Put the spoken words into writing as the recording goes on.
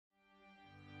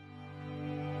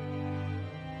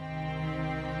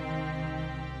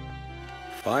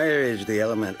Fire is the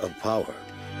element of power.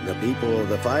 The people of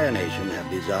the Fire Nation have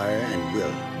desire and will,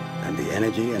 and the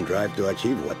energy and drive to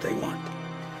achieve what they want.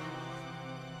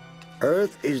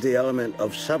 Earth is the element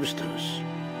of substance.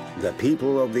 The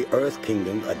people of the Earth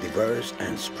Kingdom are diverse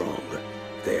and strong.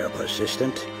 They are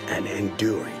persistent and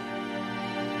enduring.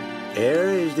 Air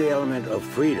is the element of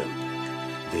freedom.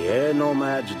 The air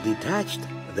nomads detached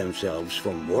themselves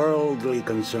from worldly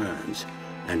concerns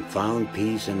and found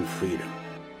peace and freedom.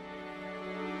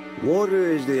 Water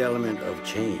is the element of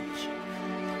change.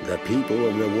 The people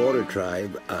of the water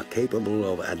tribe are capable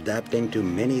of adapting to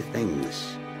many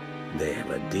things. They have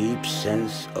a deep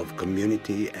sense of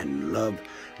community and love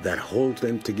that holds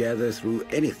them together through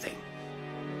anything.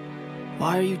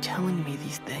 Why are you telling me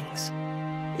these things?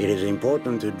 It is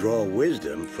important to draw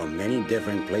wisdom from many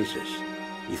different places.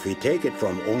 If we take it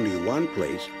from only one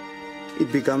place,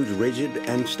 it becomes rigid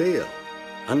and stale.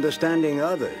 Understanding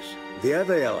others, the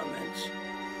other elements,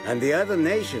 and the other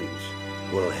nations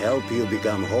will help you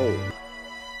become whole.